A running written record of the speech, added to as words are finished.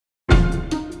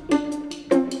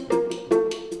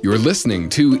You're listening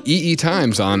to EE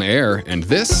Times on air, and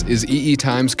this is EE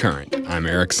Times Current. I'm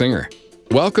Eric Singer.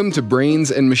 Welcome to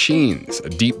Brains and Machines, a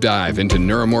deep dive into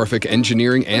neuromorphic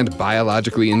engineering and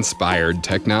biologically inspired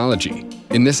technology.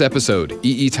 In this episode,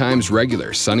 EE Times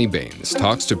regular Sonny Baines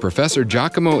talks to Professor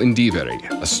Giacomo Indiveri,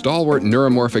 a stalwart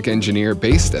neuromorphic engineer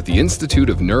based at the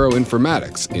Institute of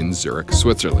Neuroinformatics in Zurich,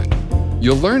 Switzerland.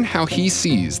 You'll learn how he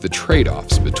sees the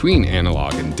trade-offs between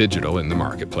analog and digital in the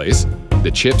marketplace,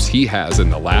 the chips he has in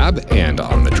the lab and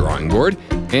on the drawing board,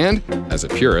 and, as a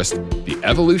purist, the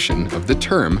evolution of the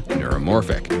term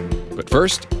neuromorphic. But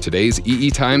first, today's EE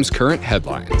Times current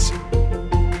headlines.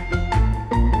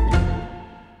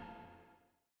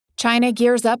 China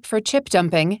gears up for chip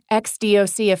dumping,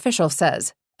 ex-DOC official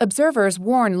says. Observers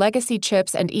warn legacy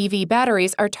chips and EV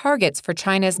batteries are targets for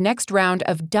China's next round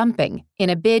of dumping in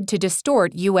a bid to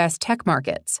distort U.S. tech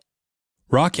markets.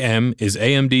 ROCm is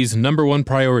AMD's number one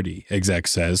priority, exec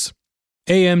says.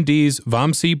 AMD's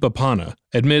Vamsi Boppana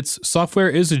admits software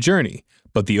is a journey,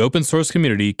 but the open source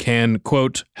community can,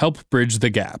 quote, help bridge the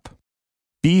gap.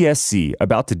 BSC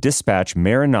about to dispatch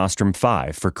Mare Nostrum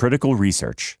 5 for critical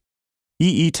research.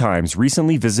 EE Times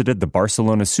recently visited the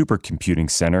Barcelona Supercomputing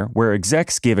Center, where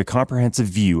execs gave a comprehensive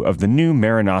view of the new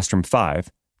Mare Nostrum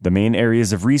 5, the main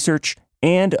areas of research,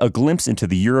 and a glimpse into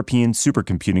the European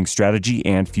supercomputing strategy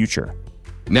and future.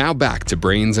 Now back to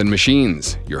Brains and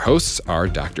Machines. Your hosts are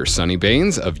Dr. Sonny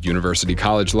Baines of University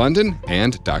College London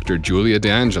and Dr. Giulia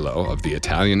D'Angelo of the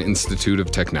Italian Institute of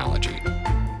Technology.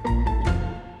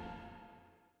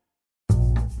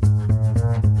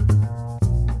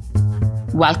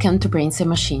 Welcome to Brains and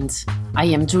Machines. I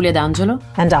am Giulia D'Angelo.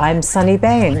 And I'm Sonny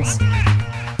Baines.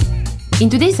 In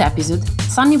today's episode,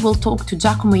 Sonny will talk to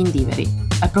Giacomo Indiveri,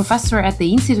 a professor at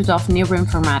the Institute of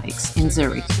Neuroinformatics in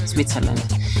Zurich, Switzerland,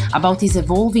 about his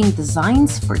evolving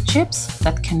designs for chips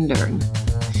that can learn.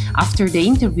 After the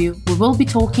interview, we will be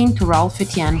talking to Ralph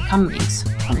Etienne Cummings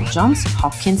from Johns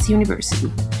Hopkins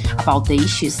University about the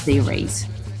issues they raise.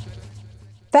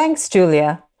 Thanks,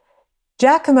 Giulia.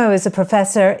 Giacomo is a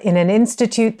professor in an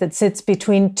institute that sits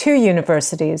between two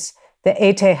universities, the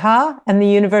ETH and the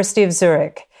University of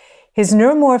Zurich. His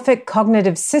neuromorphic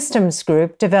cognitive systems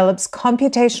group develops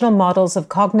computational models of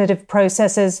cognitive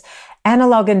processes,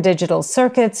 analog and digital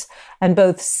circuits, and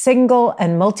both single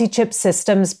and multi-chip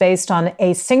systems based on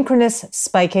asynchronous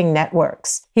spiking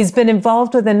networks. He's been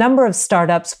involved with a number of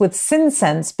startups, with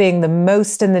SynSense being the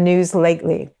most in the news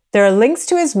lately. There are links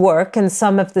to his work and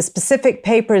some of the specific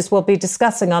papers we'll be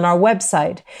discussing on our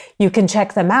website. You can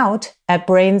check them out at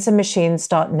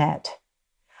brainsandmachines.net.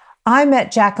 I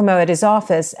met Giacomo at his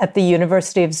office at the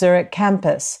University of Zurich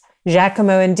campus.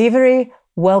 Giacomo Indiveri,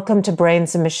 welcome to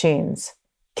Brains and Machines.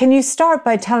 Can you start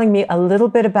by telling me a little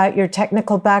bit about your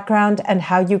technical background and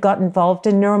how you got involved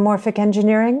in neuromorphic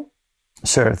engineering?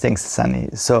 Sure, thanks, Sonny.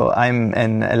 So I'm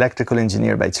an electrical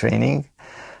engineer by training.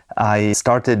 I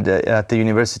started at the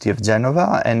University of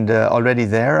Genova, and already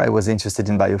there I was interested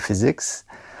in biophysics.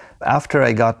 After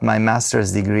I got my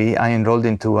master's degree, I enrolled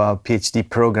into a PhD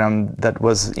program that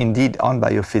was indeed on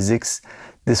biophysics.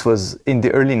 This was in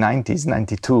the early 90s,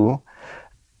 92,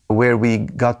 where we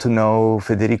got to know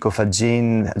Federico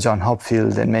Faggin, John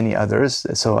Hopfield, and many others.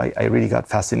 So I really got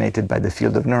fascinated by the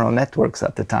field of neural networks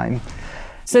at the time.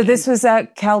 So this was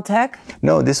at Caltech?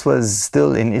 No, this was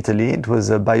still in Italy. It was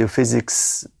a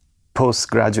biophysics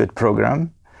postgraduate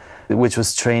program, which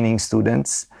was training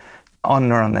students on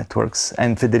neural networks.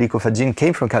 And Federico Faggin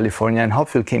came from California and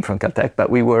Hopfield came from Caltech, but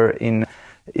we were in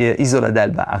Isola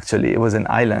d'Elba, actually. It was an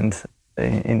island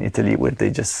in Italy where they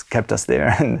just kept us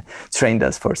there and trained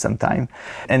us for some time.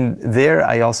 And there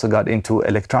I also got into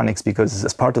electronics because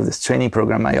as part of this training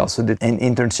program, I also did an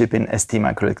internship in ST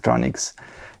Microelectronics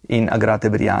in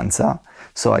Agrate Brianza.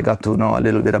 So I got to know a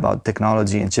little bit about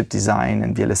technology and chip design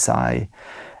and VLSI.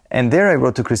 And there I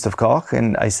wrote to Christoph Koch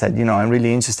and I said, I'm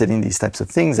really interested in these types of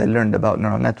things. I learned about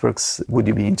neural networks. Would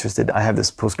you be interested? I have this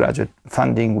postgraduate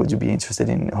funding. Would you be interested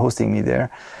in hosting me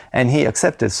there? And he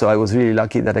accepted. So I was really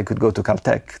lucky that I could go to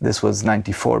Caltech. This was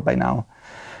 94 by now.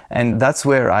 And that's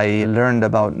where I learned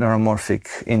about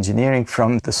neuromorphic engineering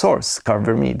from the source, Carl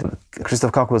Vermeed.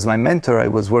 Christoph Koch was my mentor. I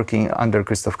was working under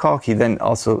Christoph Koch. He then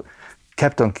also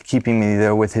kept on keeping me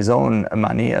there with his own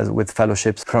money, with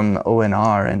fellowships from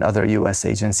ONR and other US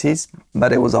agencies.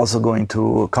 But I was also going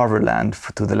to Carverland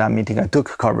to the lab meeting. I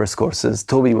took Carver's courses.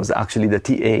 Toby was actually the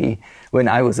TA when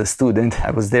I was a student.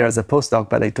 I was there as a postdoc,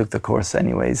 but I took the course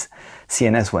anyways.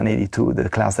 CNS 182, the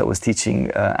class that was teaching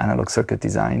analog circuit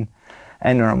design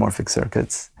and neuromorphic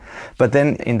circuits. But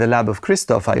then in the lab of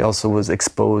Christoph, I also was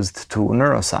exposed to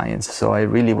neuroscience. So I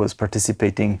really was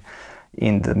participating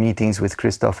in the meetings with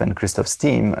Christoph and Christoph's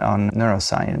team on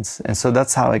neuroscience. And so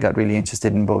that's how I got really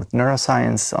interested in both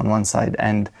neuroscience on one side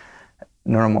and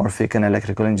neuromorphic and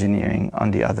electrical engineering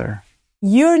on the other.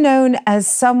 You're known as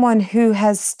someone who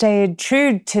has stayed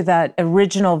true to that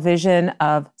original vision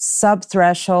of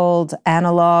subthreshold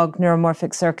analog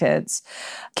neuromorphic circuits.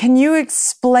 Can you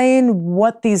explain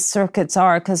what these circuits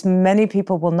are? Because many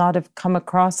people will not have come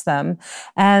across them,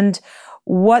 and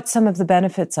what some of the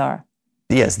benefits are.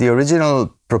 Yes, the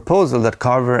original proposal that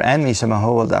Carver and Misha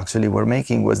Mahowald actually were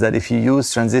making was that if you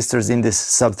use transistors in this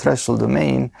subthreshold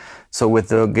domain, so with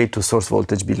the gate to source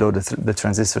voltage below the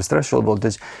transistor's threshold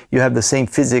voltage, you have the same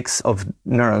physics of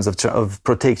neurons, of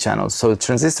proteic channels. So a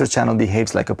transistor channel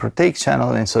behaves like a proteic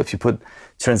channel, and so if you put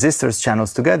transistors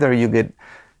channels together, you get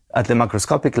at the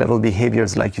macroscopic level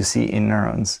behaviors like you see in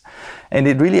neurons. And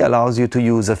it really allows you to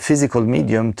use a physical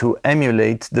medium to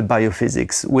emulate the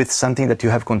biophysics with something that you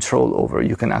have control over.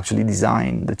 You can actually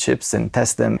design the chips and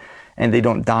test them, and they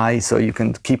don't die, so you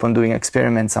can keep on doing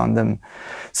experiments on them.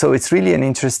 So it's really an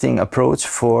interesting approach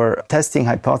for testing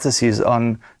hypotheses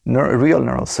on real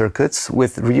neural circuits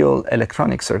with real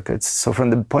electronic circuits. So from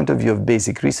the point of view of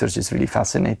basic research, it's really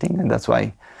fascinating, and that's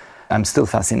why I'm still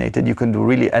fascinated. You can do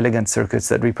really elegant circuits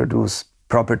that reproduce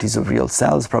properties of real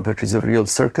cells, properties of real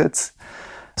circuits.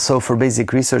 So for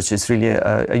basic research, it's really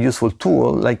a useful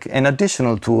tool, like an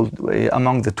additional tool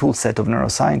among the tool set of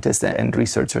neuroscientists and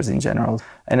researchers in general.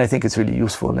 And I think it's really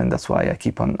useful, and that's why I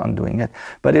keep on doing it.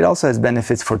 But it also has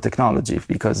benefits for technology,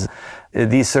 because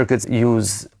these circuits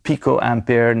use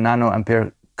picoampere,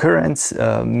 nanoampere currents,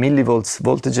 millivolts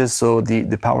voltages, so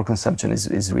the power consumption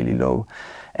is really low.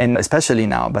 And especially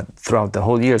now, but throughout the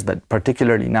whole years, but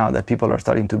particularly now that people are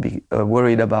starting to be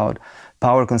worried about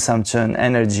power consumption,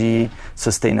 energy,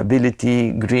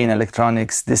 sustainability, green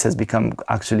electronics, this has become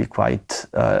actually quite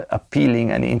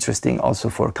appealing and interesting also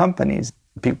for companies.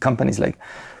 Companies like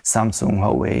Samsung,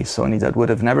 Huawei, Sony, that would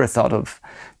have never thought of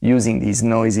using these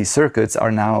noisy circuits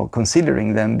are now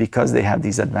considering them because they have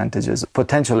these advantages,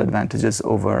 potential advantages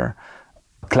over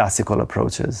classical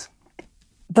approaches.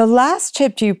 The last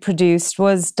chip you produced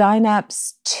was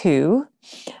Dynapse 2.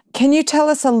 Can you tell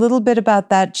us a little bit about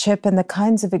that chip and the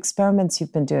kinds of experiments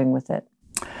you've been doing with it?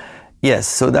 Yes,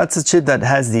 so that's a chip that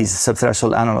has these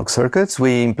subthreshold analog circuits.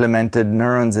 We implemented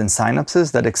neurons and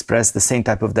synapses that express the same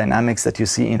type of dynamics that you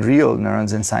see in real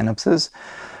neurons and synapses.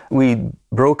 We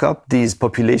broke up these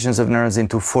populations of neurons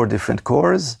into 4 different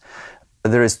cores.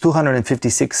 There is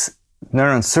 256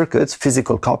 neuron circuits,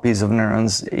 physical copies of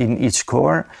neurons in each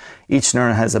core. Each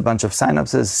neuron has a bunch of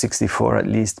synapses, 64 at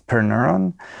least per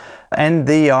neuron. And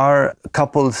they are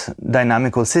coupled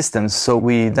dynamical systems. So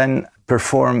we then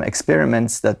perform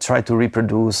experiments that try to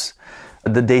reproduce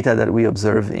the data that we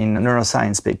observe in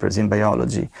neuroscience papers in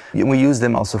biology. We use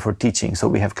them also for teaching. So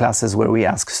we have classes where we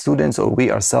ask students, or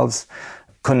we ourselves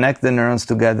connect the neurons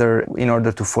together in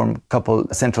order to form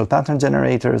coupled central pattern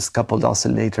generators, coupled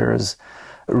oscillators,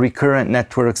 recurrent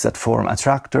networks that form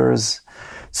attractors.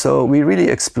 So we really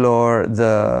explore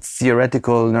the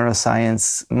theoretical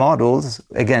neuroscience models,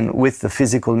 again, with the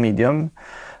physical medium.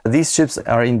 These chips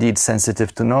are indeed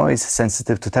sensitive to noise,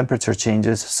 sensitive to temperature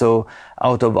changes. So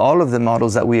out of all of the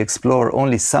models that we explore,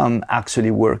 only some actually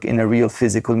work in a real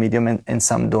physical medium and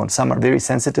some don't. Some are very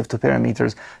sensitive to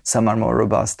parameters, some are more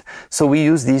robust. So we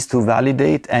use these to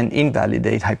validate and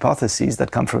invalidate hypotheses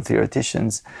that come from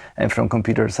theoreticians and from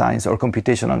computer science or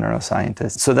computational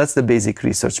neuroscientists. So that's the basic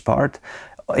research part.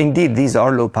 Indeed, these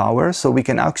are low power, so we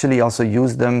can actually also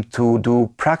use them to do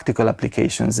practical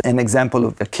applications. An example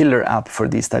of a killer app for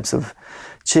these types of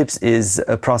chips is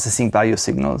processing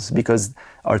biosignals, because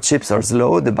our chips are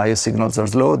slow, the biosignals are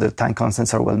slow, the time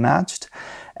constants are well matched,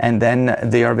 and then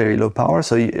they are very low power.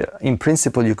 So in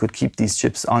principle, you could keep these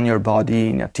chips on your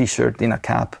body, in a t-shirt, in a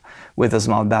cap, with a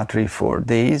small battery for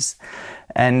days.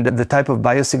 And the type of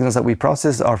biosignals that we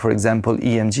process are, for example,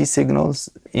 EMG signals.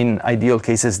 In ideal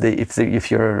cases,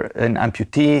 if you're an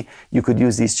amputee, you could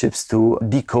use these chips to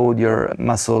decode your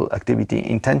muscle activity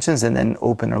intentions and then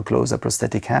open or close a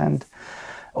prosthetic hand.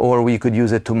 Or we could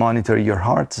use it to monitor your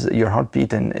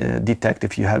heartbeat and detect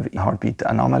if you have heartbeat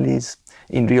anomalies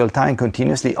in real time,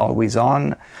 continuously, always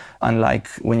on, unlike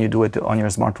when you do it on your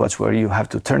smartwatch where you have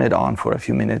to turn it on for a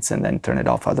few minutes and then turn it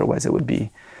off. Otherwise, it would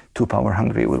be too power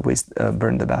hungry. It would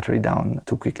burn the battery down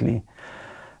too quickly.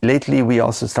 Lately, we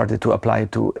also started to apply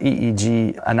it to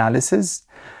EEG analysis,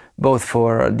 both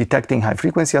for detecting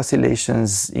high-frequency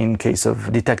oscillations in case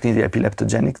of detecting the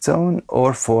epileptogenic zone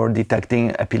or for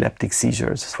detecting epileptic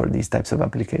seizures for these types of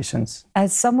applications.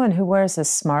 As someone who wears a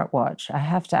smartwatch, I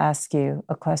have to ask you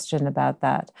a question about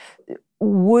that.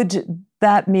 would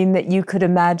that mean that you could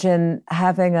imagine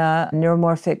having a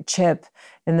neuromorphic chip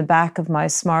in the back of my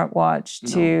smartwatch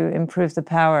to improve the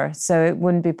power? So it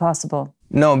wouldn't be possible.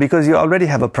 No, because you already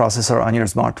have a processor on your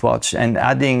smartwatch, and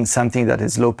adding something that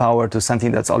is low power to something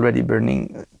that's already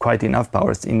burning quite enough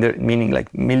power, meaning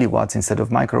like milliwatts instead of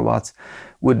microwatts,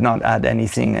 would not add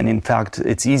anything. And in fact,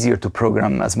 it's easier to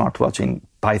program a smartwatch in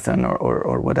Python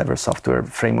or whatever software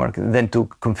framework than to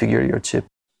configure your chip.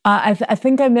 I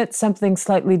think I meant something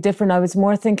slightly different. I was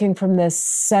more thinking from this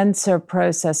sensor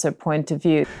processor point of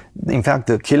view. In fact,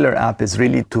 the killer app is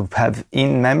really to have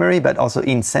in memory, but also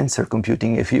in sensor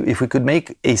computing. If we could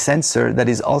make a sensor that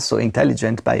is also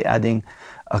intelligent by adding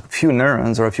a few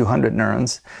neurons or a few hundred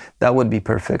neurons, that would be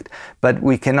perfect. But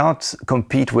we cannot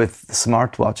compete with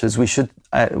smartwatches.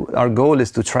 Our goal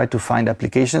is to try to find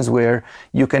applications where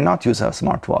you cannot use a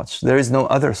smartwatch. There is no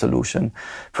other solution.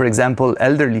 For example,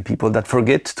 elderly people that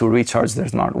forget to recharge their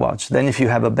smartwatch. Then if you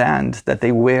have a band that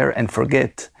they wear and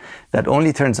forget, that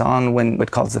only turns on when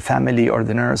what calls the family or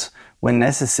the nurse when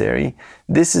necessary,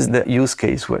 this is the use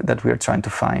case that we are trying to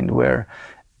find, where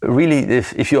really,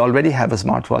 if you already have a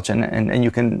smartwatch and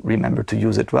you can remember to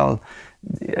use it well,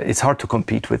 it's hard to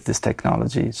compete with this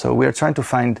technology. So we are trying to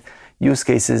find use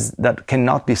cases that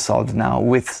cannot be solved now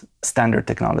with standard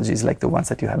technologies like the ones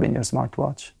that you have in your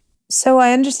smartwatch. So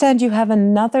I understand you have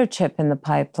another chip in the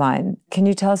pipeline. Can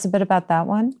you tell us a bit about that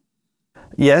one?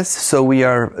 Yes, so we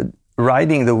are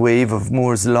riding the wave of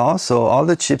Moore's law. So all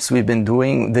the chips we've been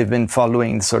doing, they've been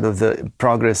following sort of the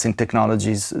progress in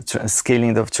technologies,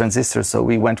 scaling of transistors. So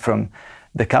we went from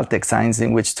the Caltech science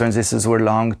in which transistors were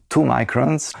long 2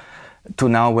 microns to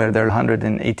now where they're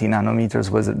 180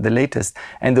 nanometers was the latest.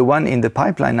 And the one in the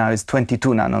pipeline now is 22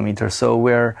 nanometers. So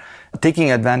we're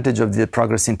taking advantage of the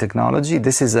progress in technology.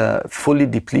 This is a fully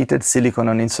depleted silicon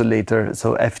on insulator,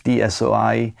 so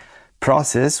FD-SOI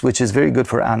process, which is very good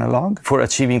for analog, for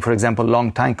achieving, for example,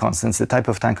 long time constants, the type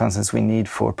of time constants we need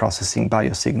for processing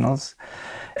biosignals.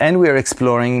 And we are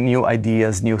exploring new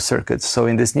ideas, new circuits. So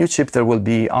in this new chip, there will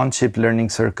be on-chip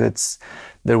learning circuits.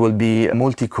 There will be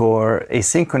multi-core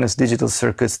asynchronous digital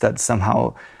circuits that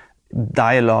somehow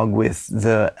dialogue with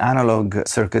the analog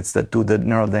circuits that do the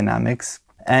neural dynamics.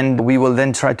 And we will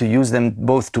then try to use them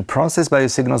both to process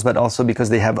biosignals, but also because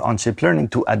they have on-chip learning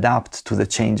to adapt to the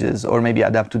changes or maybe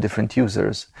adapt to different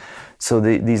users. So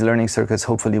these learning circuits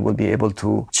hopefully will be able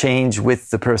to change with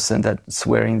the person that's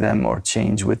wearing them or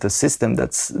change with the system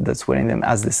that's wearing them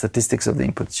as the statistics of the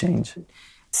input change.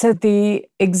 So the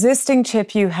existing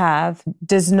chip you have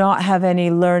does not have any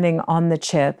learning on the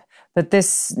chip, but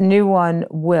this new one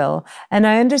will. And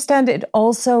I understand it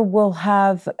also will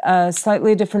have a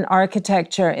slightly different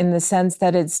architecture in the sense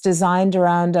that it's designed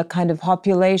around a kind of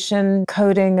population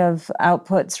coding of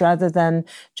outputs rather than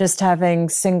just having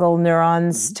single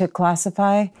neurons to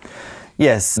classify.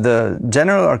 Yes, the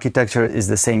general architecture is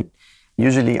the same.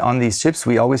 Usually on these chips,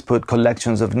 we always put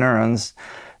collections of neurons.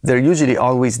 They're usually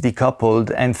always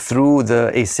decoupled, and through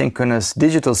the asynchronous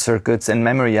digital circuits and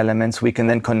memory elements, we can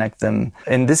then connect them.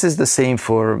 And this is the same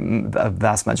for a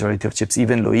vast majority of chips.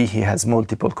 Even Loihi has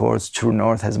multiple cores. True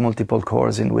North has multiple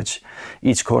cores in which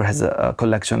each core has a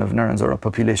collection of neurons or a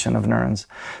population of neurons.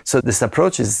 So this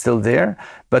approach is still there,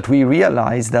 but we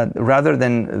realize that rather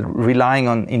than relying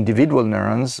on individual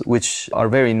neurons, which are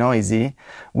very noisy,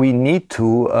 we need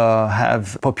to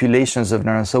have populations of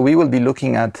neurons. So we will be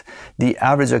looking at the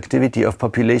average activity of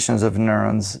populations of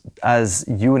neurons as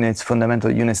units, fundamental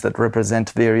units that represent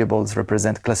variables,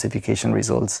 represent classification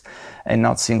results, and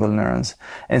not single neurons.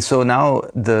 And so now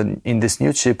in this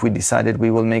new chip, we decided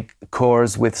we will make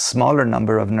cores with smaller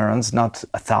number of neurons, not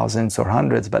thousands or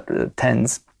hundreds, but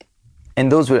tens. And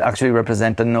those will actually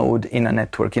represent a node in a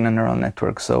network, in a neural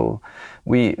network. So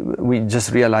we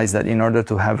just realized that in order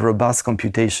to have robust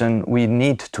computation, we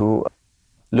need to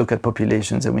look at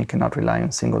populations and we cannot rely on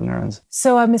single neurons.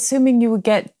 So I'm assuming you would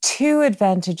get 2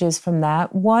 advantages from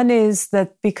that. One is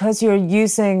that because you're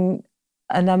using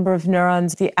a number of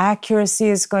neurons, the accuracy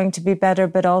is going to be better,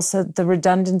 but also the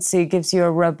redundancy gives you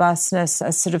a robustness,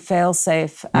 a sort of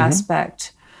fail-safe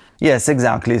aspect. Yes,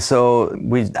 exactly. So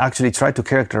we actually try to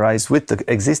characterize with the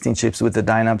existing chips, with the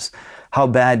Dynaps, how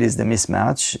bad is the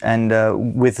mismatch and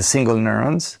with the single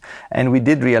neurons. And we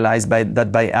did realize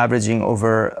that by averaging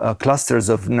over clusters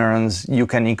of neurons, you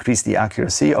can increase the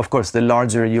accuracy. Of course, the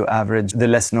larger you average, the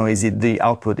less noisy the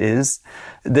output is.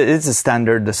 It's a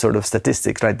standard sort of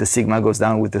statistic, right? The sigma goes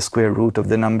down with the square root of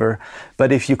the number.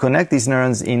 But if you connect these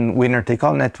neurons in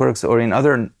winner-take-all networks or in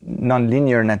other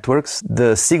nonlinear networks,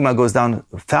 the sigma goes down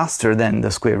faster than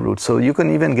the square root. So you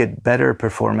can even get better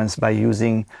performance by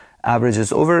using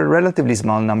averages over relatively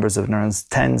small numbers of neurons,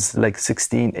 tens like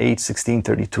 16, 8, 16,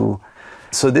 32.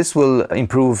 So this will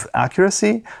improve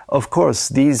accuracy. Of course,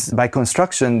 by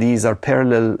construction, these are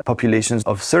parallel populations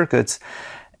of circuits.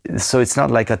 So it's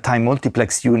not like a time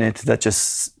multiplex unit that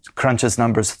just crunches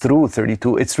numbers through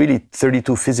 32. It's really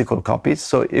 32 physical copies.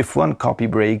 So if one copy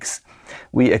breaks,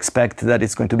 we expect that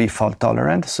it's going to be fault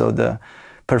tolerant. So the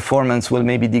performance will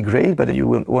maybe degrade, but you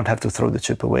won't have to throw the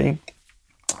chip away.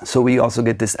 So we also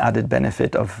get this added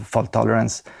benefit of fault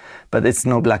tolerance, but it's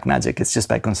no black magic. It's just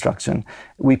by construction.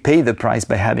 We pay the price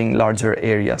by having larger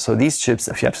area. So these chips,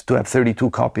 if you have to have 32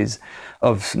 copies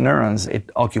of neurons, it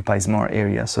occupies more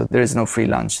area. So there is no free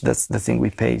lunch. That's the thing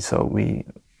we pay. So we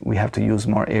have to use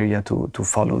more area to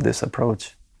follow this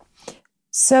approach.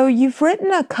 So you've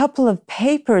written a couple of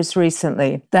papers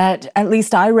recently that, at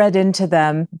least I read into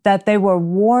them, that they were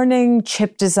warning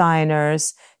chip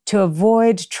designers to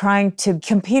avoid trying to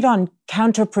compete on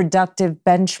counterproductive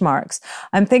benchmarks.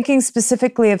 I'm thinking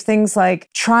specifically of things like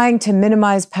trying to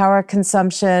minimize power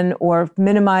consumption or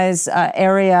minimize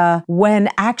area when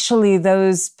actually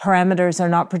those parameters are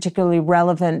not particularly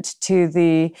relevant to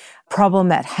the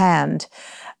problem at hand.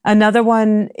 Another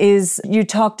one is, you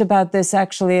talked about this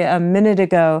actually a minute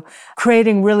ago,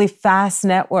 creating really fast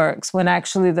networks when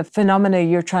actually the phenomena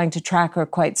you're trying to track are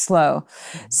quite slow.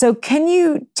 So can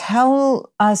you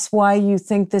tell us why you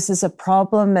think this is a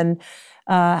problem and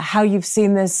how you've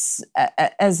seen this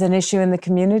as an issue in the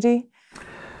community?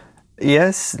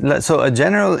 Yes. So a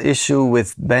general issue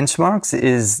with benchmarks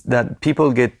is that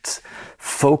people get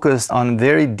focused on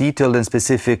very detailed and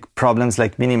specific problems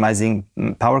like minimizing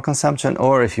power consumption,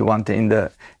 or if you want in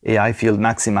the AI field,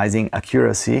 maximizing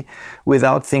accuracy,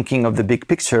 without thinking of the big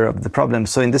picture of the problem.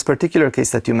 So in this particular case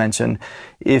that you mentioned,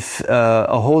 if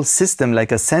a whole system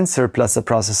like a sensor plus a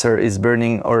processor is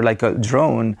burning, or like a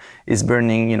drone is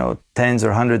burning, tens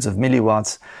or hundreds of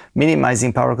milliwatts,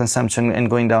 minimizing power consumption and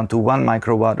going down to 1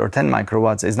 microwatt or 10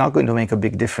 microwatts is not going to make a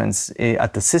big difference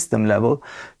at the system level.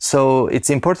 So it's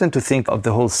important to think of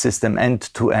the whole system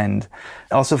end to end.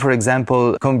 Also, for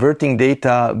example, converting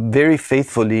data very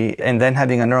faithfully and then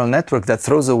having a neural network that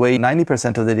throws away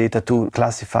 90% of the data to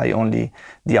classify only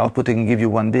the output and give you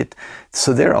 1 bit.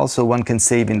 So there also one can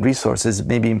save in resources,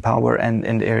 maybe in power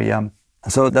and area.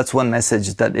 So that's one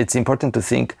message, that it's important to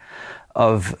think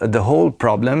of the whole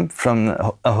problem from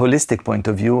a holistic point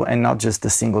of view and not just the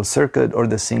single circuit or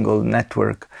the single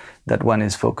network that one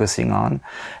is focusing on.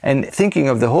 And thinking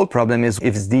of the whole problem is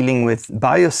if it's dealing with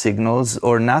biosignals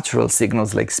or natural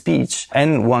signals like speech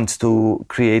and wants to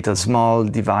create a small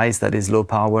device that is low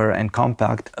power and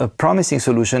compact, a promising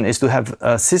solution is to have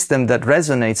a system that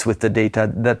resonates with the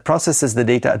data, that processes the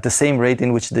data at the same rate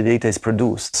in which the data is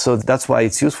produced. So that's why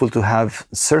it's useful to have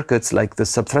circuits like the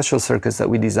subthreshold circuits that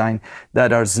we design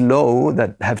that are slow,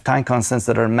 that have time constants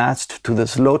that are matched to the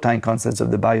slow time constants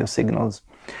of the biosignals.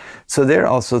 So there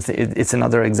also, it's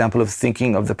another example of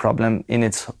thinking of the problem in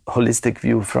its holistic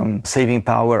view, from saving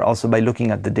power also by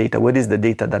looking at the data. What is the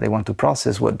data that I want to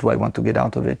process? What do I want to get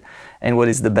out of it? And what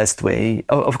is the best way?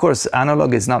 Of course,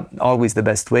 analog is not always the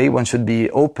best way. One should be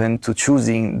open to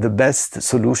choosing the best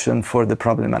solution for the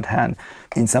problem at hand.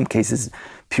 In some cases,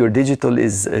 pure digital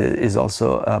is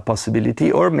also a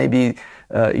possibility, or maybe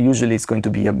usually it's going to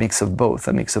be a mix of both,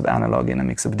 a mix of analog and a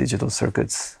mix of digital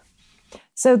circuits.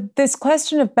 So this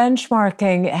question of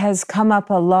benchmarking has come up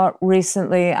a lot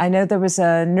recently. I know there was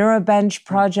a NeuroBench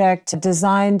project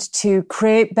designed to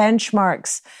create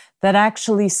benchmarks that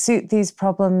actually suit these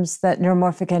problems that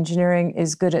neuromorphic engineering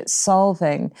is good at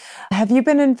solving. Have you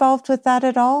been involved with that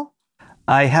at all?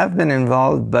 I have been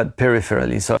involved, but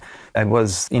peripherally. So I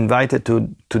was invited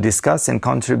to discuss and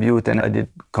contribute, and I did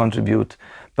contribute.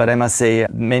 But I must say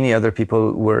many other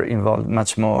people were involved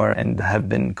much more and have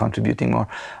been contributing more.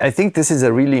 I think this is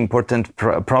a really important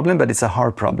problem, but it's a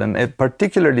hard problem,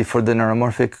 particularly for the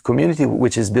neuromorphic community,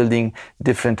 which is building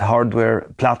different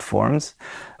hardware platforms.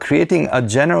 Creating a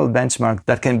general benchmark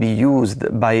that can be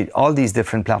used by all these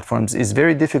different platforms is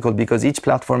very difficult because each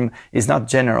platform is not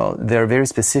general. They're very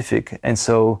specific. And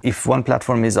so if one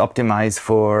platform is optimized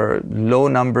for low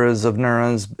numbers of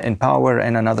neurons and power,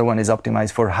 and another one is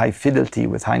optimized for high fidelity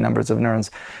with high numbers of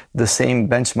neurons, the same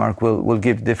benchmark will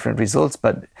give different results.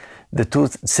 But the two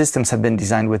systems have been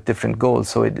designed with different goals.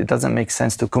 So it doesn't make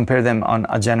sense to compare them on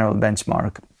a general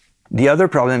benchmark. The other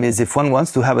problem is if one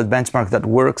wants to have a benchmark that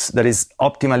works, that is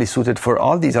optimally suited for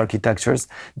all these architectures,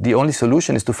 the only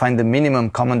solution is to find the minimum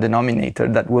common denominator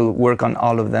that will work on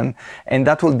all of them. And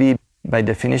that will be by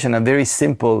definition, a very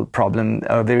simple problem,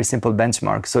 a very simple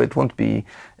benchmark. So it won't be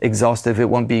exhaustive. It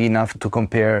won't be enough to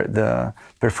compare the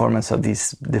performance of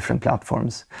these different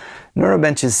platforms.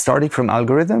 Neurobench is starting from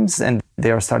algorithms, and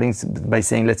they are starting by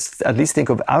saying, let's at least think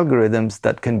of algorithms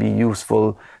that can be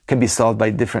useful, can be solved by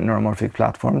different neuromorphic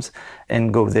platforms,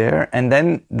 and go there. And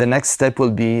then the next step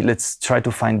will be, let's try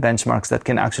to find benchmarks that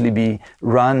can actually be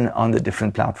run on the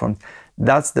different platforms.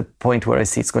 That's the point where I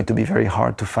see it's going to be very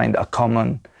hard to find a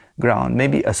common ground.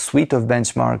 Maybe a suite of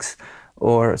benchmarks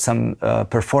or some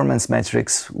performance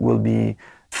metrics will be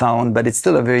found, but it's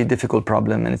still a very difficult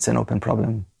problem, and it's an open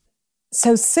problem.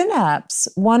 So Synapse,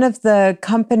 one of the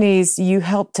companies you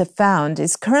helped to found,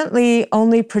 is currently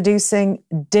only producing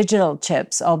digital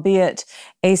chips, albeit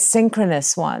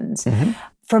asynchronous ones. Mm-hmm.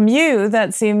 From you,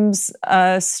 that seems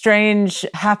a strange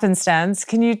happenstance.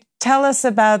 Can you tell us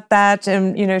about that?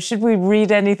 And, should we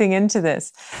read anything into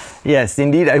this? Yes,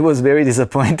 indeed. I was very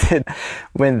disappointed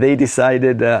when they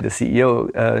decided, the CEO,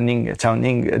 Chao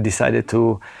Ning, decided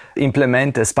to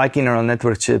implement a spiky neural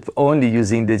network chip only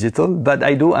using digital. But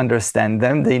I do understand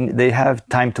them. They have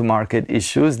time to market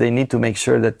issues. They need to make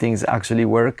sure that things actually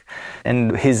work.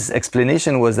 And his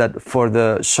explanation was that for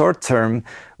the short term,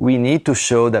 we need to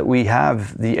show that we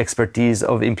have the expertise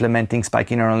of implementing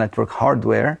spiky neural network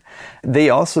hardware. They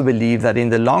also believe that in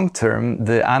the long term,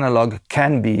 the analog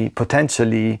can be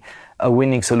potentially a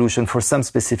winning solution for some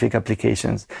specific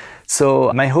applications.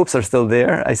 So my hopes are still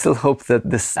there. I still hope that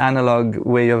this analog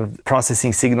way of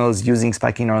processing signals using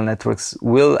spiky neural networks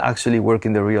will actually work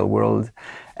in the real world.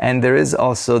 And there is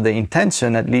also the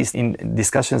intention, at least in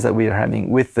discussions that we are having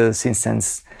with the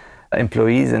SynSense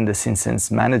employees and the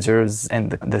SynSense managers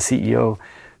and the CEO,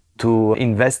 to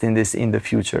invest in this in the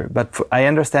future. But I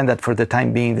understand that for the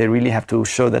time being, they really have to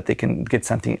show that they can get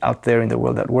something out there in the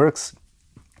world that works.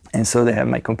 And so they have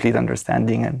my complete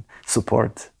understanding and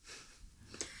support.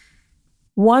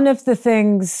 One of the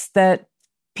things that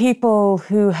people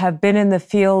who have been in the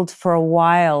field for a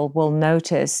while will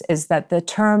notice is that the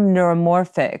term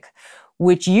neuromorphic,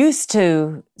 which used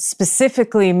to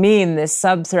specifically mean this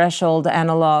subthreshold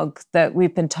analog that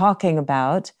we've been talking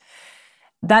about,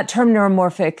 that term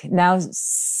neuromorphic now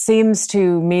seems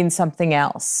to mean something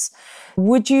else.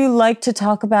 Would you like to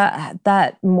talk about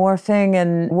that morphing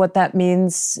and what that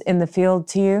means in the field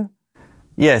to you?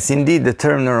 Yes, indeed, the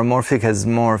term neuromorphic has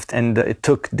morphed, and it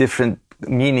took different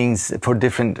meanings for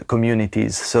different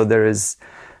communities. So there is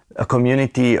a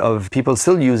community of people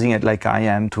still using it, like I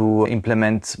am, to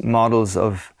implement models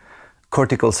of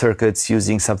cortical circuits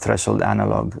using subthreshold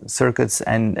analog circuits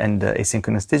and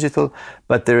asynchronous digital.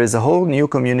 But there is a whole new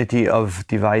community of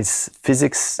device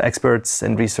physics experts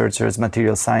and researchers,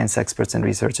 material science experts and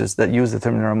researchers that use the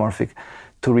term neuromorphic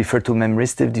to refer to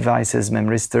memoristic devices,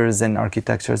 memristors and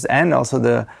architectures. And also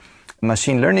the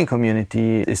machine learning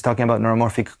community is talking about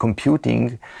neuromorphic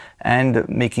computing and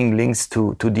making links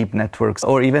to deep networks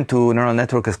or even to neural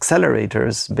network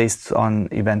accelerators based on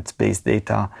event-based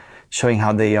data, showing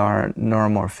how they are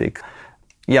neuromorphic.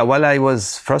 Yeah, while I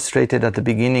was frustrated at the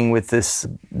beginning with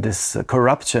this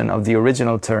corruption of the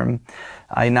original term,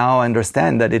 I now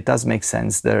understand that it does make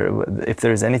sense. If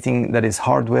there is anything that is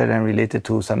hardware and related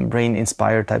to some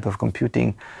brain-inspired type of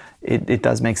computing, it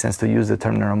does make sense to use the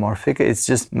term neuromorphic. It's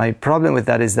just my problem with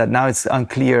that is that now it's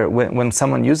unclear when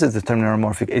someone uses the term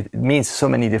neuromorphic, it means so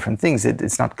many different things.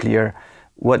 It's not clear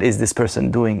what is this person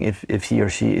doing if he or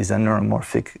she is a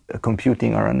neuromorphic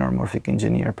computing or a neuromorphic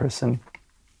engineer person.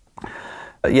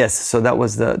 Yes, so that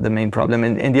was the main problem.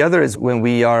 And the other is when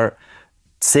we are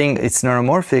saying it's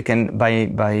neuromorphic and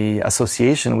by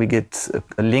association we get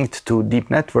linked to deep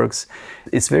networks,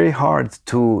 it's very hard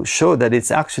to show that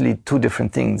it's actually two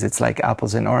different things. It's like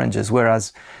apples and oranges,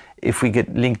 whereas if we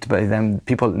get linked by them,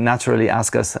 people naturally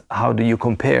ask us, how do you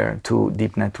compare to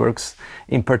deep networks?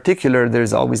 In particular,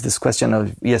 there's always this question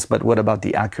of, yes, but what about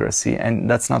the accuracy? And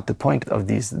that's not the point of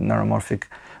these neuromorphic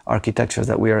architectures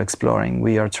that we are exploring.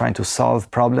 We are trying to solve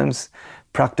problems,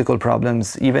 practical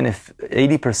problems. Even if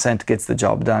 80% gets the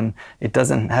job done, it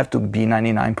doesn't have to be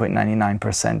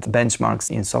 99.99% benchmarks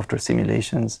in software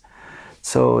simulations.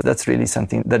 So that's really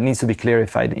something that needs to be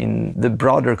clarified in the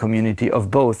broader community of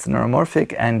both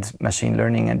neuromorphic and machine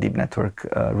learning and deep network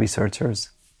researchers.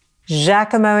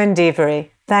 Giacomo Indiveri,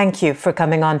 thank you for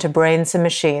coming on to Brains and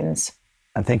Machines.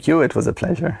 And thank you. It was a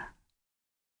pleasure.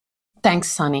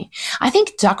 Thanks, Sunny. I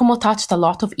think Giacomo touched a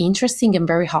lot of interesting and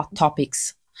very hot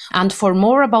topics. And for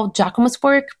more about Giacomo's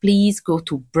work, please go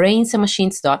to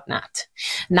brainsandmachines.net.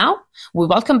 Now, we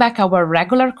welcome back our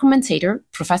regular commentator,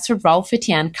 Professor Rolf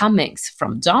Etienne Cummings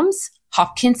from Johns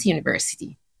Hopkins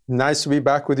University. Nice to be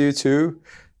back with you too.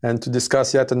 and to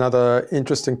discuss yet another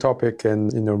interesting topic in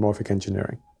neuromorphic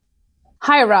engineering.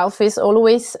 Hi, Ralph. It's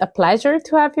always a pleasure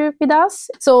to have you with us.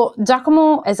 So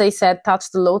Giacomo, as I said,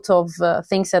 touched a lot of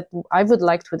things that I would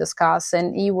like to discuss.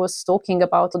 And he was talking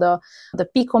about the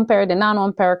picoampere, the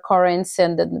nanoampere currents,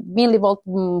 and the millivolt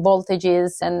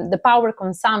voltages and the power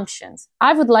consumptions.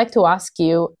 I would like to ask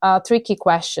you a tricky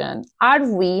question. Are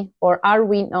we or are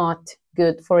we not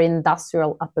good for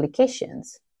industrial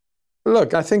applications?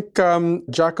 Look, I think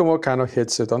Giacomo kind of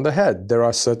hits it on the head. There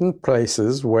are certain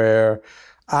places where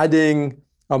adding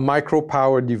a micro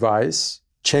power device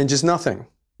changes nothing,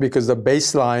 because the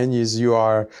baseline is you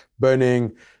are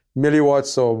burning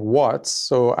milliwatts or watts,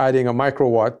 so adding a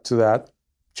microwatt to that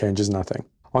changes nothing.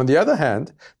 On the other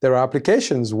hand, there are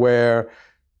applications where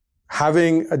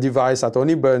having a device that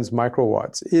only burns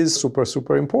microwatts is super,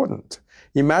 super important.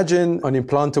 Imagine an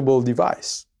implantable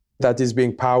device that is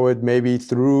being powered maybe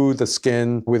through the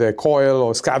skin with a coil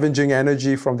or scavenging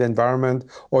energy from the environment,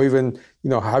 or even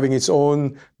having its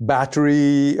own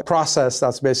battery process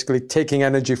that's basically taking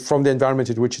energy from the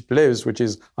environment in which it lives, which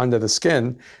is under the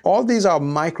skin. All these are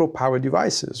micro power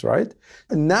devices, right?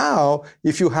 And now,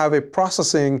 if you have a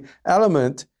processing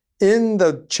element in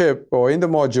the chip or in the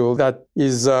module that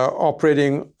is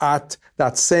operating at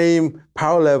that same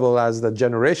power level as the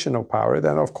generation of power,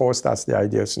 then of course that's the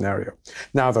ideal scenario.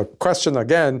 Now the question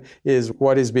again is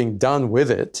what is being done with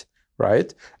it,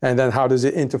 right? And then how does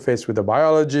it interface with the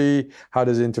biology? How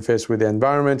does it interface with the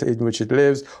environment in which it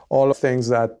lives? All of things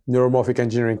that neuromorphic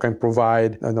engineering can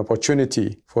provide an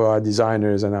opportunity for our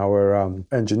designers and our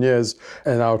engineers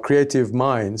and our creative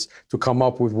minds to come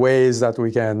up with ways that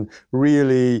we can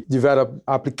really develop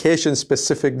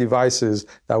application-specific devices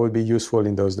that would be useful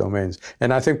in those domains.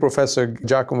 And I think Professor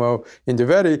Giacomo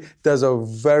Indiveri does a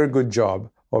very good job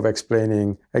of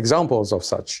explaining examples of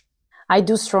such. I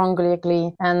do strongly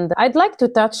agree. And I'd like to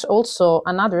touch also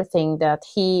another thing that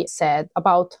he said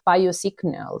about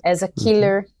BioSignal as a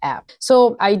killer app.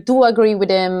 So I do agree with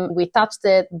him. We touched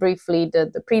it briefly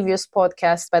the previous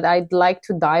podcast, but I'd like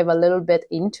to dive a little bit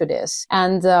into this.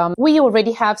 And we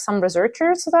already have some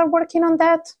researchers that are working on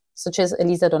that, such as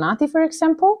Elisa Donati, for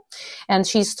example, and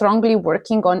she's strongly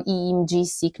working on EMG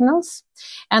signals.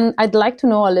 And I'd like to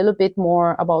know a little bit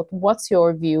more about what's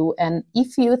your view and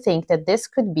if you think that this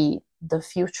could be the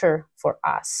future for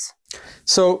us.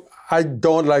 So I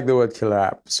don't like the word killer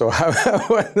app. So I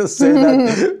want to say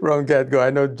that from get-go. I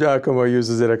know Giacomo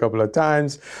uses it a couple of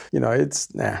times. We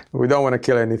don't want to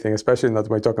kill anything, especially not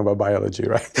when we're talking about biology,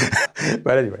 right?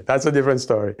 But anyway, that's a different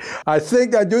story. I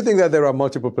do think that there are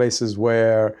multiple places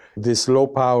where this low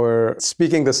power,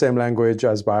 speaking the same language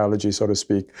as biology, so to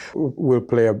speak, will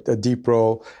play a deep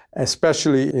role,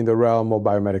 especially in the realm of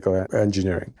biomedical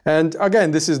engineering. And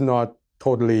again, this is not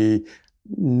totally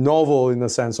novel in the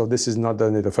sense of this is not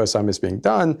the first time it's being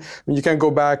done. I mean, you can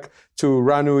go back to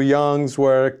Ranu Young's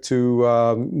work,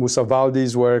 to Musa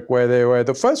Valdi's work, where they were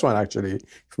the first one, actually,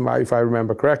 if I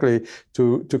remember correctly,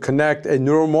 to connect a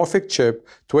neuromorphic chip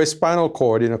to a spinal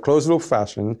cord in a closed-loop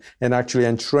fashion and actually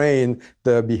entrain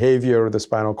the behavior of the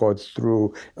spinal cord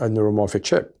through a neuromorphic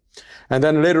chip. And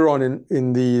then later on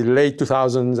in the late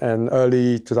 2000s and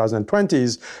early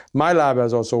 2020s, my lab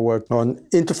has also worked on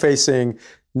interfacing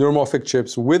neuromorphic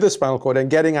chips with the spinal cord and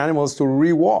getting animals to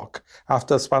re-walk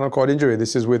after spinal cord injury.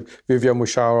 This is with Vivya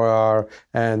Mushawar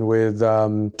and with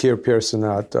Keir Pearson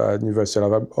at University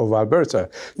of Alberta.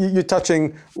 You're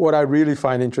touching what I really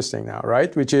find interesting now,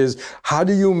 right? Which is, how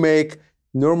do you make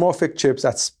neuromorphic chips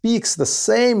that speaks the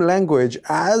same language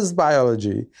as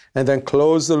biology and then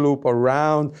close the loop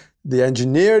around the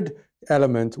engineered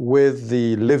element with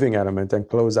the living element and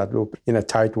close that loop in a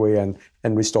tight way and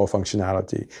restore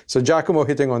functionality. So Giacomo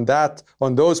hitting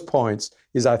on those points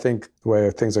is, I think,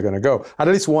 where things are going to go, at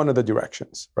least one of the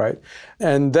directions, right?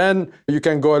 And then you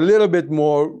can go a little bit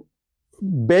more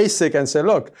basic and say,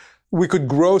 look, we could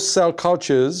grow cell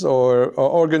cultures or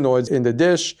organoids in the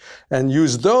dish and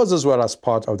use those as well as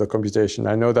part of the computation.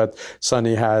 I know that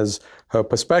Sunny has her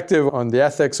perspective on the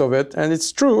ethics of it, and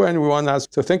it's true, and one has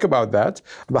to think about that.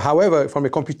 But however, from a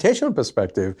computational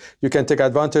perspective, you can take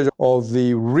advantage of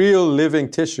the real living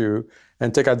tissue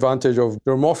and take advantage of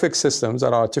neuromorphic systems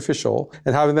that are artificial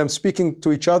and having them speaking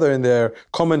to each other in their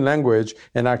common language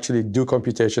and actually do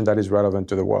computation that is relevant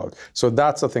to the world. So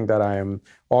that's the thing that I am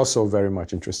also very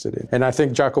much interested in. And I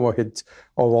think Giacomo hit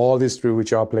of all these three,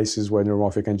 which are places where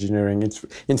neuromorphic engineering, it's,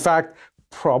 in fact,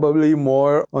 probably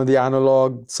more on the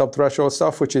analog subthreshold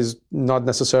stuff, which is not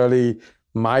necessarily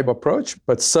my approach,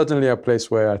 but certainly a place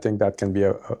where I think that can be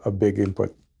a big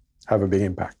input, have a big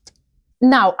impact.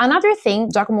 Now, another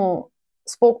thing Giacomo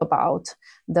spoke about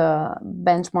the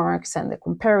benchmarks and the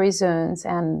comparisons.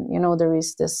 And, there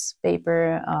is this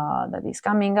paper that is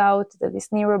coming out, that is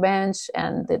NeuroBench,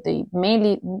 and that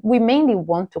we mainly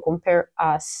want to compare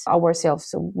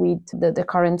ourselves with the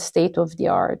current state of the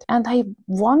art. And I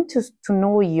want to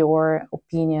know your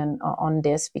opinion on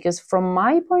this, because from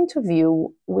my point of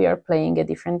view, we are playing a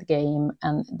different game.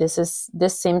 And this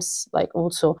seems like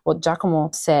also what Giacomo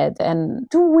said. And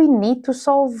do we need to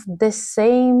solve the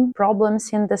same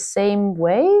problems in the same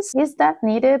ways? Is that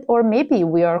needed? Or maybe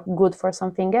we are good for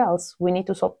something else? We need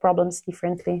to solve problems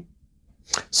differently.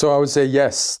 So I would say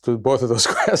yes to both of those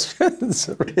questions,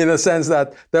 in a sense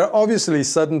that there are obviously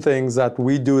certain things that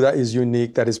we do that is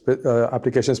unique, that is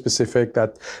application specific,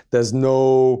 that there's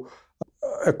no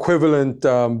equivalent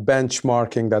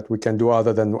benchmarking that we can do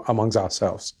other than amongst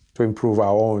ourselves to improve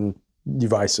our own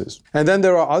devices. And then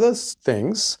there are other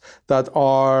things that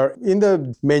are in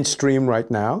the mainstream right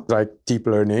now, like deep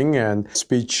learning and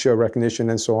speech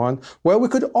recognition and so on, where we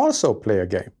could also play a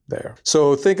game there.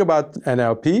 So think about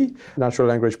NLP, natural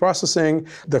language processing,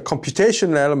 the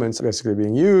computational elements basically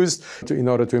being used in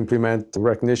order to implement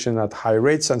recognition at high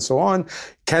rates and so on.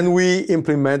 Can we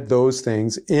implement those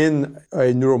things in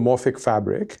a neuromorphic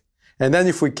fabric? And then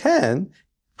if we can,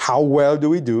 how well do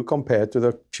we do compared to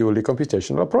the purely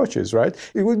computational approaches, right?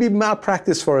 It would be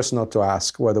malpractice for us not to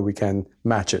ask whether we can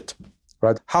match it,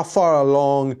 right? How far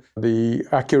along the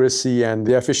accuracy and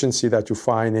the efficiency that you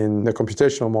find in the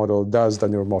computational model does the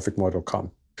neuromorphic model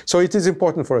come? So it is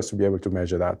important for us to be able to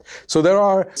measure that. So there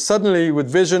are certainly with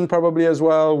vision probably as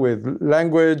well, with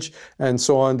language and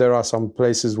so on, there are some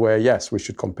places where, yes, we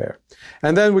should compare.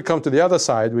 And then we come to the other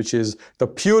side, which is the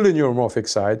purely neuromorphic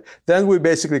side. Then we're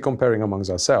basically comparing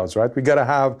amongst ourselves, right? We got to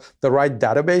have the right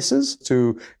databases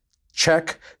to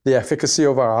check the efficacy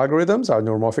of our algorithms, our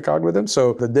neuromorphic algorithms.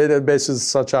 So the databases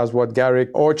such as what Garrick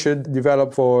Orchard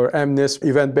developed for MNIST,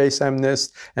 event-based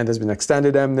MNIST, and there's been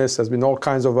extended MNIST, there's been all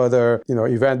kinds of other,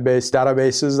 event-based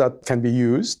databases that can be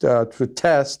used to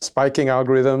test spiking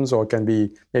algorithms, or can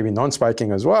be maybe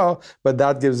non-spiking as well. But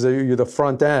that gives you the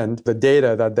front end, the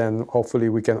data that then hopefully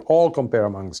we can all compare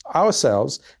amongst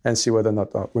ourselves and see whether or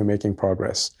not we're making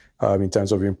progress. In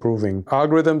terms of improving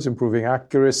algorithms, improving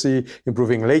accuracy,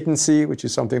 improving latency, which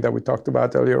is something that we talked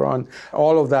about earlier on.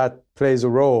 All of that plays a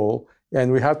role,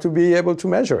 and we have to be able to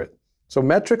measure it. So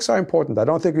metrics are important. I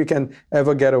don't think we can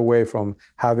ever get away from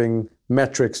having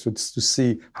metrics to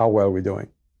see how well we're doing.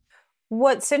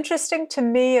 What's interesting to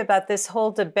me about this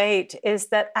whole debate is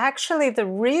that actually the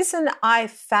reason I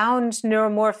found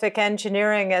neuromorphic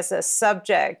engineering as a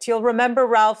subject, you'll remember,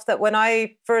 Ralph, that when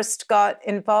I first got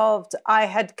involved, I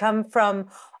had come from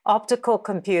optical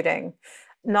computing,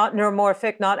 not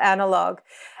neuromorphic, not analog.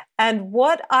 And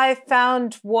what I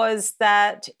found was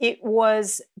that it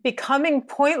was becoming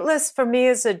pointless for me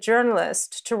as a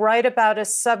journalist to write about a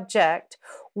subject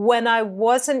when I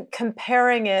wasn't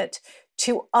comparing it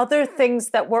to other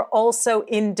things that were also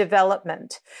in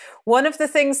development. One of the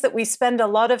things that we spend a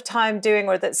lot of time doing,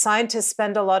 or that scientists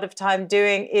spend a lot of time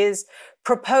doing, is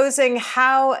proposing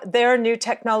how their new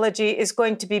technology is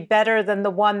going to be better than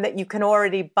the one that you can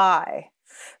already buy.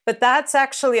 But that's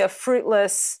actually a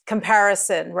fruitless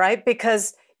comparison, right?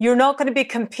 Because you're not going to be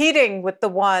competing with the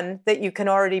one that you can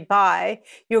already buy.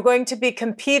 You're going to be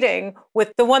competing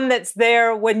with the one that's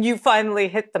there when you finally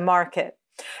hit the market.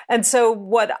 And so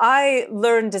what I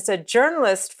learned as a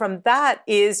journalist from that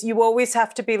is you always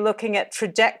have to be looking at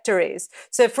trajectories.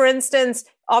 So for instance,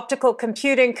 optical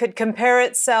computing could compare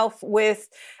itself with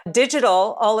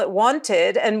digital all it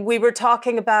wanted. And we were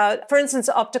talking about, for instance,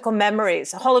 optical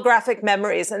memories, holographic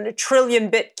memories, and 1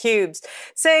 trillion bit cubes.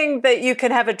 Saying that you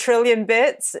can have 1 trillion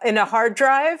bits in a hard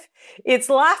drive, it's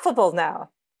laughable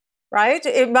now. Right?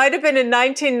 It might have been in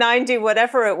 1990,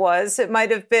 whatever it was. It might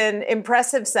have been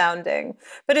impressive sounding,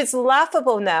 but it's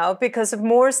laughable now because of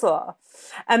Moore's law.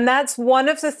 And that's one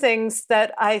of the things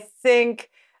that I think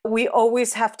we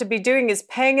always have to be doing, is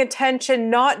paying attention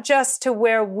not just to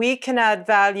where we can add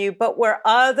value, but where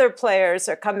other players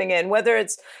are coming in, whether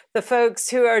it's the folks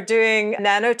who are doing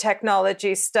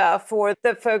nanotechnology stuff or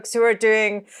the folks who are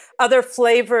doing other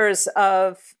flavors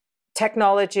of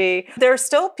technology. There are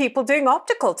still people doing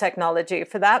optical technology,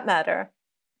 for that matter.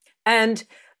 And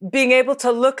being able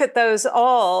to look at those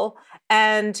all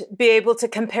and be able to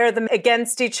compare them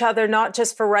against each other, not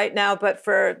just for right now, but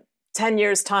for 10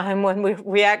 years' time when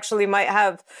we actually might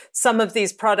have some of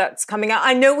these products coming out.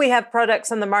 I know we have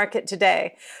products on the market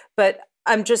today, but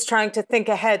I'm just trying to think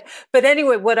ahead. But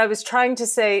anyway, what I was trying to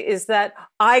say is that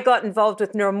I got involved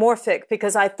with neuromorphic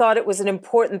because I thought it was an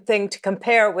important thing to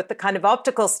compare with the kind of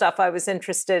optical stuff I was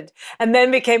interested, and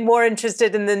then became more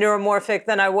interested in the neuromorphic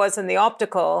than I was in the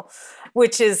optical.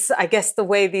 which is, I guess, the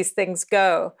way these things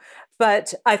go.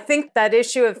 But I think that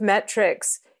issue of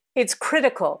metrics, it's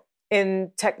critical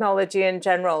in technology in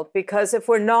general, because if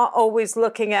we're not always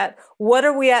looking at what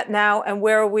are we at now and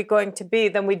where are we going to be,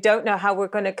 then we don't know how we're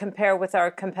going to compare with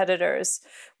our competitors,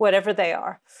 whatever they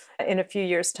are, in a few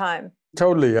years' time.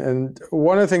 Totally. And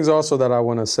one of the things also that I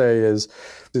want to say is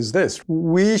this.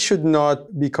 We should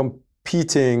not be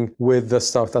competing with the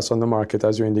stuff that's on the market,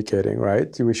 as you're indicating,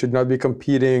 right? We should not be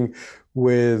competing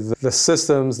with the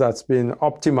systems that's been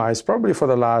optimized probably for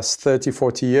the last 30,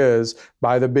 40 years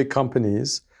by the big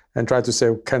companies and try to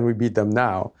say, can we beat them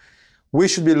now? We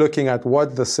should be looking at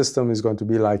what the system is going to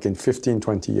be like in 15,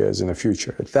 20 years in the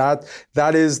future.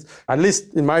 That is, at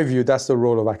least in my view, that's the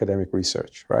role of academic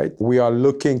research, right? We are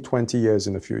looking 20 years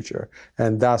in the future.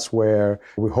 And that's where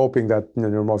we're hoping that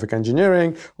neuromorphic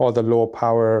engineering, all the low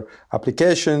power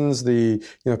applications, the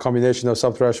combination of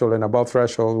subthreshold and above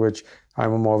threshold, which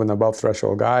I'm more of an above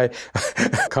threshold guy,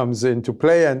 comes into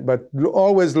play. But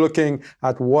always looking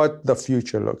at what the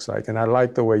future looks like. And I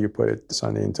like the way you put it,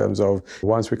 Sunny, in terms of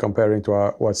once we're comparing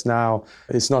to what's now,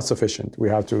 it's not sufficient. We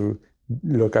have to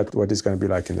look at what it's going to be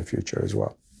like in the future as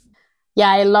well. Yeah,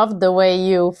 I love the way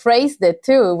you phrased it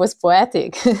too. It was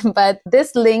poetic. But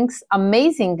this links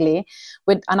amazingly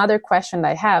with another question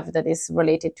I have that is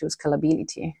related to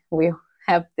scalability. We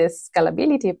have this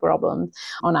scalability problem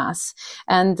on us.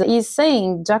 And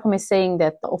Giacomo is saying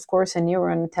that, of course, a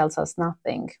neuron tells us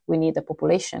nothing. We need a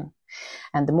population.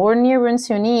 And the more neurons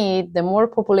you need, the more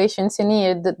populations you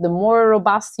need, the more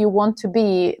robust you want to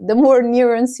be, the more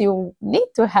neurons you need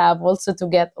to have also to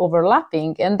get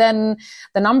overlapping. And then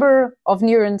the number of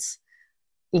neurons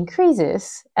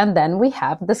increases, and then we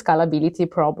have the scalability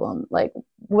problem. Like,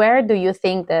 where do you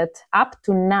think that up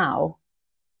to now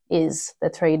is the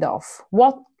trade-off?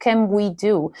 What can we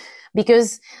do?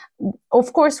 Because,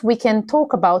 of course, we can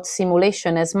talk about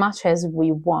simulation as much as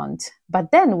we want,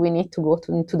 but then we need to go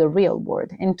into the real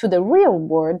world. Into the real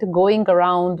world, going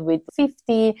around with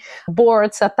 50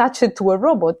 boards attached to a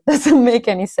robot doesn't make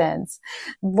any sense.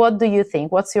 What do you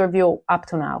think? What's your view up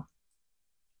to now?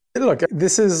 Look,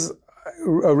 this is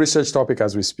a research topic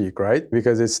as we speak, right?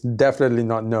 Because it's definitely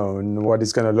not known what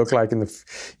it's going to look like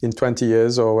in 20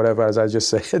 years or whatever, as I just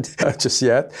said, just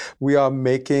yet. We are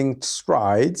making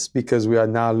strides because we are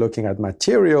now looking at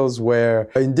materials where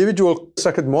individual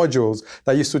circuit modules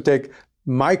that used to take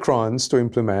microns to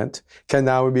implement can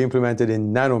now be implemented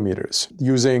in nanometers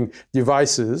using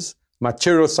devices,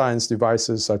 material science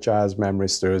devices such as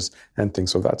memristors and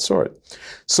things of that sort.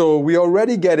 So we're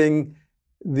already getting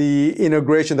the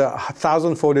integration, the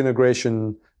 1,000-fold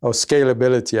integration or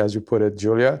scalability, as you put it,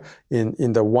 Julia,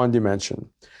 in the one dimension.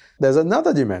 There's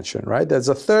another dimension, right? There's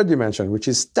a third dimension, which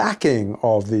is stacking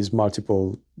of these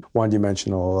multiple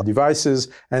one-dimensional devices.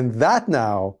 And that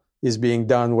now is being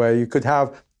done where you could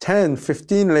have 10,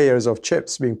 15 layers of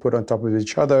chips being put on top of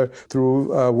each other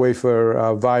through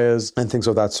wafer vias and things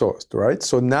of that sort, right?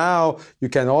 So now you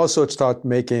can also start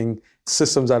making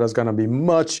systems that is going to be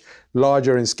much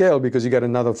larger in scale because you get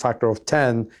another factor of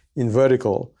 10 in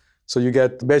vertical. So you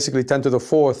get basically 10 to the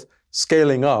fourth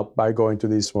scaling up by going to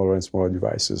these smaller and smaller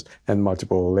devices and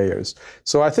multiple layers.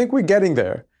 So I think we're getting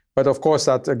there. But of course,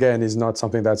 that again is not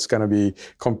something that's going to be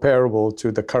comparable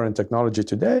to the current technology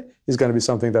today. It's going to be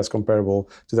something that's comparable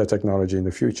to the technology in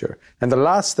the future. And the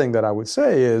last thing that I would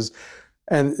say is,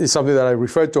 and it's something that I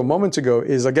referred to a moment ago,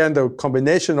 is again the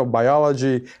combination of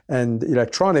biology and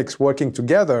electronics working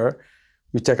together.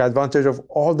 You take advantage of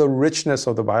all the richness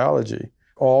of the biology,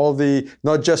 all the,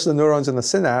 not just the neurons in the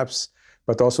synapse,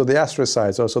 but also the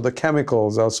astrocytes, also the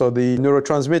chemicals, also the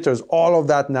neurotransmitters, all of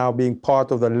that now being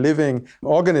part of the living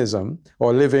organism,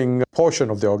 or living portion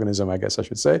of the organism, I guess I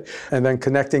should say, and then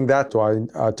connecting that to our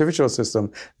artificial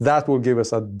system, that will give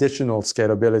us additional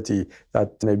scalability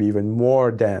that may be even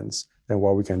more dense than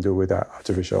what we can do with our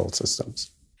artificial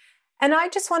systems. And I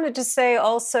just wanted to say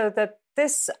also that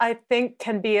this, I think,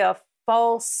 can be a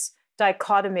false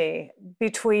dichotomy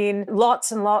between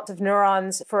lots and lots of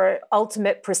neurons for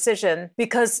ultimate precision,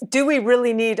 because do we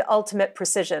really need ultimate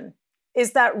precision?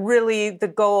 Is that really the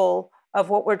goal of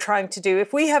what we're trying to do?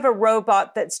 If we have a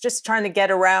robot that's just trying to get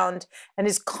around and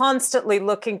is constantly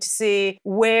looking to see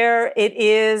where it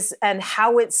is and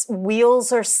how its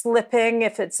wheels are slipping,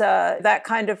 if it's that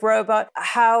kind of robot,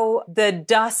 how the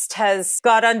dust has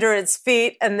got under its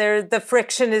feet and the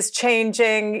friction is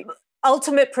changing,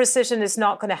 ultimate precision is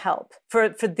not going to help for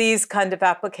these kind of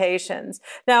applications.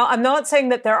 Now, I'm not saying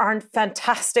that there aren't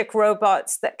fantastic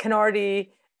robots that can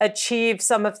already achieve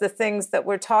some of the things that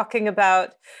we're talking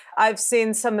about. I've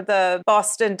seen some of the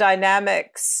Boston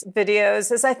Dynamics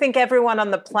videos, as I think everyone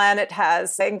on the planet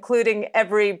has, including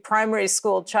every primary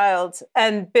school child,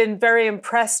 and been very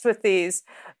impressed with these.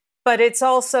 But it's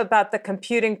also about the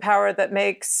computing power that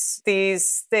makes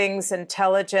these things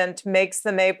intelligent, makes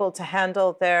them able to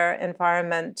handle their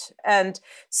environment. And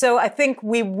so I think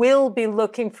we will be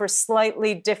looking for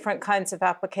slightly different kinds of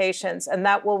applications, and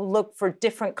that will look for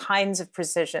different kinds of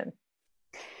precision.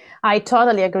 I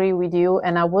totally agree with you.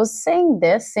 And I was saying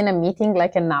this in a meeting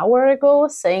like an hour ago,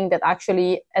 saying that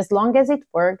actually, as long as it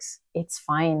works, it's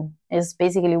fine. It's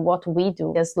basically what we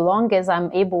do. As long as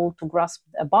I'm able to grasp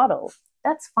a bottle,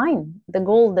 that's fine. The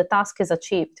goal, the task is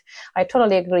achieved. I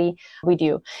totally agree with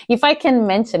you. If I can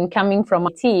mention, coming from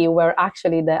IT, where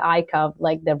actually the iCav,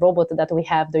 like the robot that we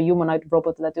have, the humanoid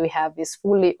robot that we have, is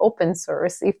fully open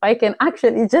source. If I can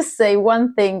actually just say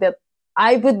one thing that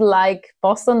I would like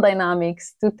Boston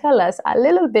Dynamics to tell us a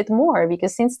little bit more,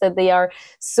 because since that they are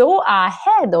so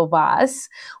ahead of us,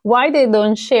 why they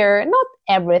don't share not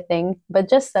everything, but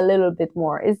just a little bit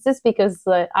more. It's just because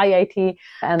the IIT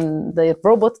and the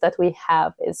robot that we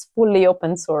have is fully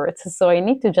open source. So I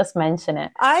need to just mention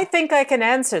it. I think I can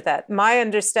answer that. My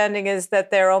understanding is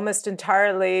that they're almost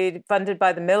entirely funded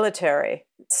by the military.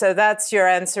 So that's your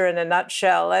answer in a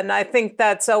nutshell. And I think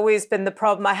that's always been the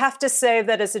problem. I have to say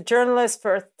that as a journalist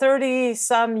for 30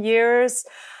 some years,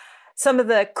 some of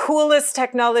the coolest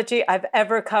technology I've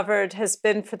ever covered has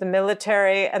been for the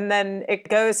military. And then it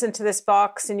goes into this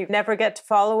box and you never get to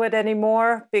follow it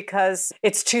anymore because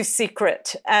it's too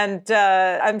secret. And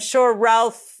I'm sure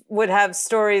Ralph would have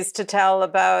stories to tell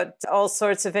about all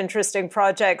sorts of interesting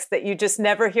projects that you just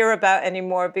never hear about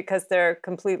anymore because they're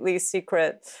completely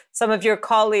secret. Some of your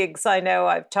colleagues I know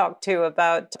I've talked to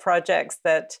about projects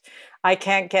that I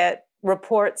can't get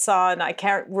reports on, I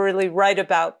can't really write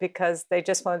about because they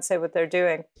just won't say what they're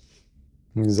doing.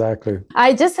 Exactly.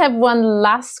 I just have one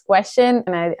last question,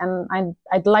 and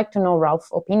I'd like to know Ralph's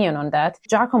opinion on that.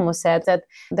 Giacomo said that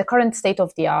the current state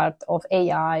of the art of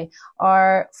AI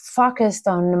are focused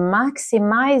on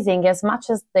maximizing as much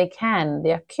as they can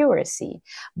the accuracy,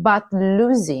 but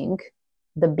losing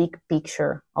the big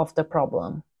picture of the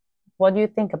problem. What do you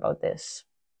think about this?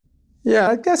 Yeah,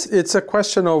 I guess it's a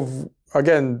question of,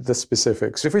 again, the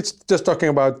specifics. If it's just talking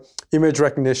about image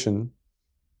recognition,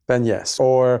 then yes.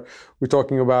 Or we're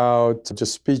talking about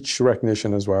just speech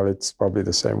recognition as well, it's probably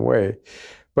the same way.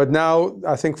 But now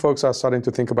I think folks are starting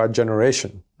to think about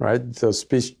generation, right? So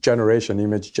speech generation,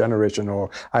 image generation, or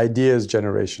ideas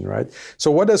generation, right?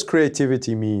 So what does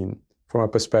creativity mean from a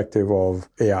perspective of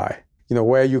AI? You know,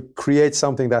 where you create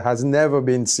something that has never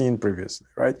been seen previously,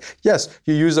 right? Yes,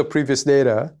 you use the previous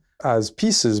data as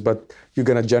pieces, but you're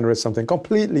going to generate something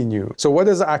completely new. So what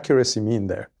does accuracy mean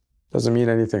there? Doesn't mean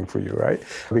anything for you, right?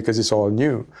 Because it's all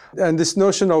new. And this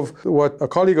notion of what a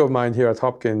colleague of mine here at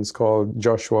Hopkins called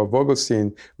Joshua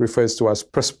Vogelstein refers to as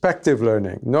prospective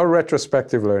learning, not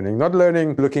retrospective learning, not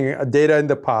learning looking at data in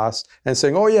the past and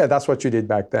saying, oh yeah, that's what you did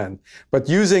back then. But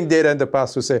using data in the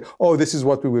past to say, oh, this is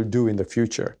what we will do in the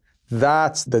future.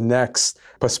 That's the next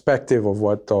perspective of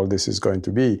what all this is going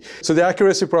to be. So the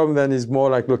accuracy problem then is more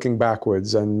like looking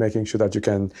backwards and making sure that you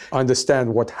can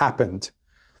understand what happened.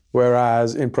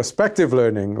 Whereas in prospective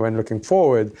learning, when looking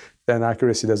forward, then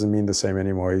accuracy doesn't mean the same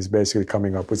anymore. He's basically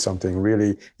coming up with something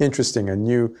really interesting and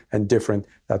new and different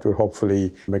that will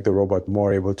hopefully make the robot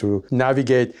more able to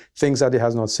navigate things that it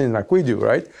has not seen like we do,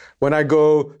 right? When I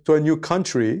go to a new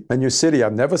country, a new city,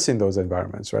 I've never seen those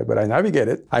environments, right? But I navigate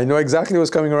it. I know exactly what's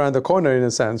coming around the corner in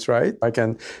a sense, right? I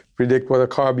can predict what a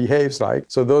car behaves like.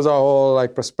 So those are all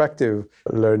like prospective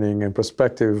learning and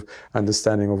prospective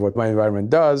understanding of what my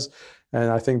environment does. And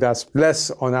I think that's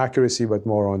less on accuracy, but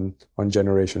more on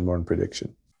generation, more on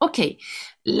prediction. Okay,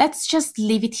 let's just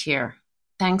leave it here.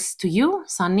 Thanks to you,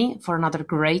 Sunny, for another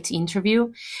great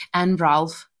interview, and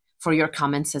Ralph for your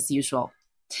comments as usual.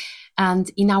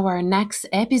 And in our next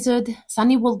episode,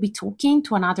 Sunny will be talking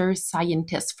to another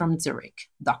scientist from Zurich,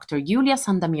 Dr. Yulia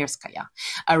Sandomirskaya,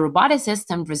 a roboticist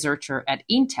and researcher at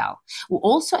Intel, who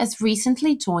also has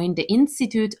recently joined the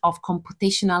Institute of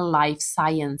Computational Life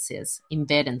Sciences in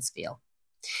Wädenswil.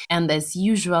 And as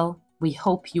usual, we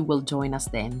hope you will join us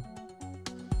then.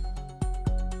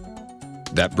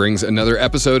 That brings another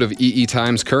episode of EE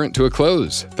Times Current to a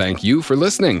close. Thank you for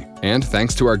listening, and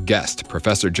thanks to our guest,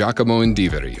 Professor Giacomo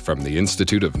Indiveri from the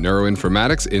Institute of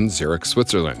Neuroinformatics in Zurich,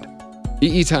 Switzerland.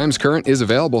 EE Times Current is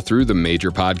available through the major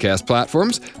podcast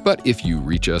platforms, but if you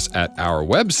reach us at our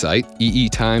website,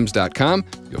 eetimes.com,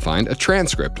 you'll find a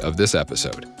transcript of this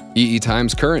episode. EE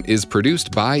Times Current is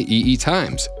produced by EE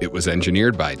Times. It was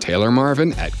engineered by Taylor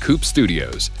Marvin at Coop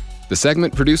Studios. The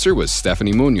segment producer was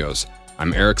Stephanie Munoz.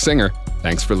 I'm Eric Singer.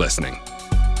 Thanks for listening.